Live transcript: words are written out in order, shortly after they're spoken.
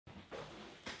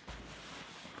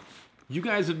You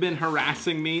guys have been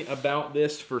harassing me about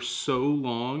this for so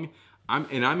long.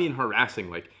 And I mean harassing,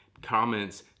 like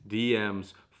comments,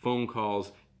 DMs, phone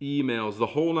calls, emails, the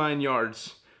whole 9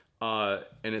 yards. And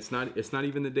it's not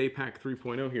even the Daypack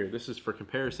 3.0 here. This is for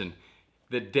comparison.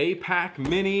 The Daypack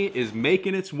Mini is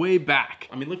making its way back.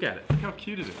 I mean, look at it. Look how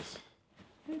cute it is.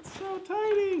 It's so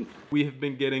tiny. We have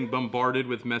been getting bombarded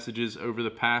with messages over the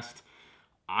past,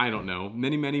 I don't know,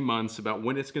 many months about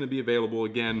when it's gonna be available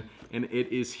again, and it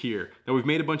is here. Now, we've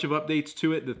made a bunch of updates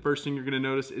to it. The first thing you're gonna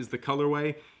notice is the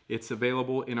colorway. It's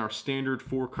available in our standard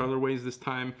 4 colorways this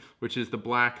time, which is the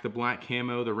black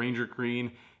camo, the ranger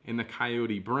green, and the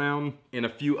coyote brown, and a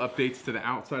few updates to the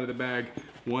outside of the bag.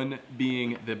 One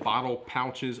being the bottle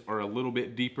pouches are a little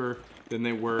bit deeper than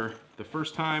they were the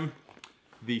first time.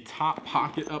 The top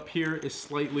pocket up here is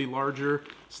slightly larger,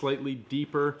 slightly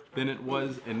deeper than it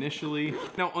was initially.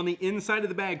 Now on the inside of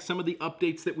the bag, some of the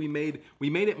updates that we made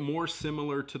it more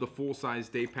similar to the full-size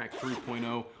Daypack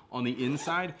 3.0 on the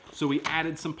inside. So we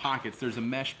added some pockets. There's a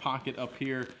mesh pocket up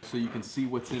here so you can see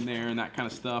what's in there and that kind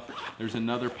of stuff. There's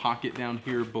another pocket down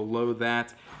here below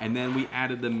that. And then we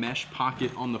added the mesh pocket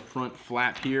on the front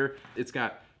flap here. It's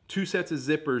got 2 sets of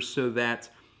zippers so that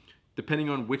depending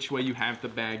on which way you have the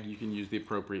bag, you can use the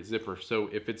appropriate zipper. So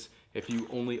if you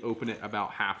only open it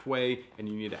about halfway and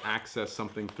you need to access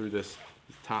something through this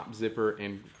top zipper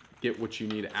and get what you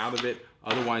need out of it.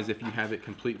 Otherwise, if you have it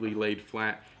completely laid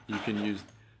flat, you can use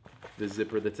the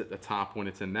zipper that's at the top when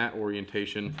it's in that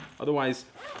orientation. Otherwise,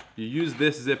 you use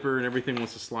this zipper and everything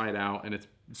wants to slide out, and it's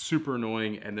super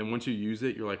annoying. And then once you use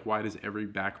it, you're like, why does every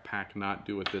backpack not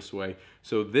do it this way?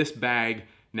 So this bag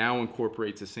now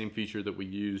incorporates the same feature that we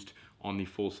used on the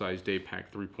full-size Daypack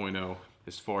 3.0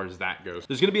 as far as that goes.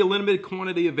 There's gonna be a limited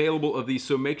quantity available of these,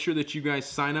 so make sure that you guys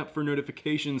sign up for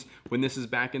notifications when this is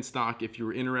back in stock if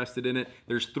you're interested in it.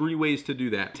 There's 3 ways to do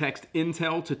that. Text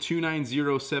Intel to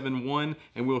 29071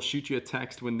 and we'll shoot you a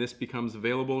text when this becomes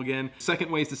available again.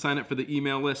 Second way is to sign up for the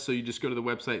email list, so you just go to the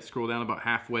website, scroll down about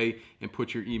halfway and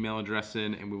put your email address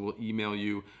in and we will email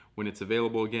you when it's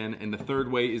available again. And the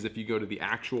third way is if you go to the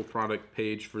actual product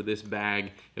page for this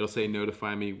bag, it'll say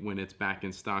notify me when it's back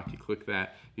in stock. You click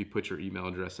that, you put your email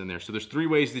address in there. So there's 3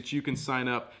 ways that you can sign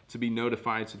up to be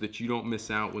notified so that you don't miss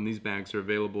out when these bags are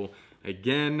available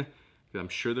again. I'm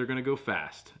sure they're gonna go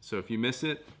fast. So if you miss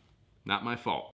it, not my fault.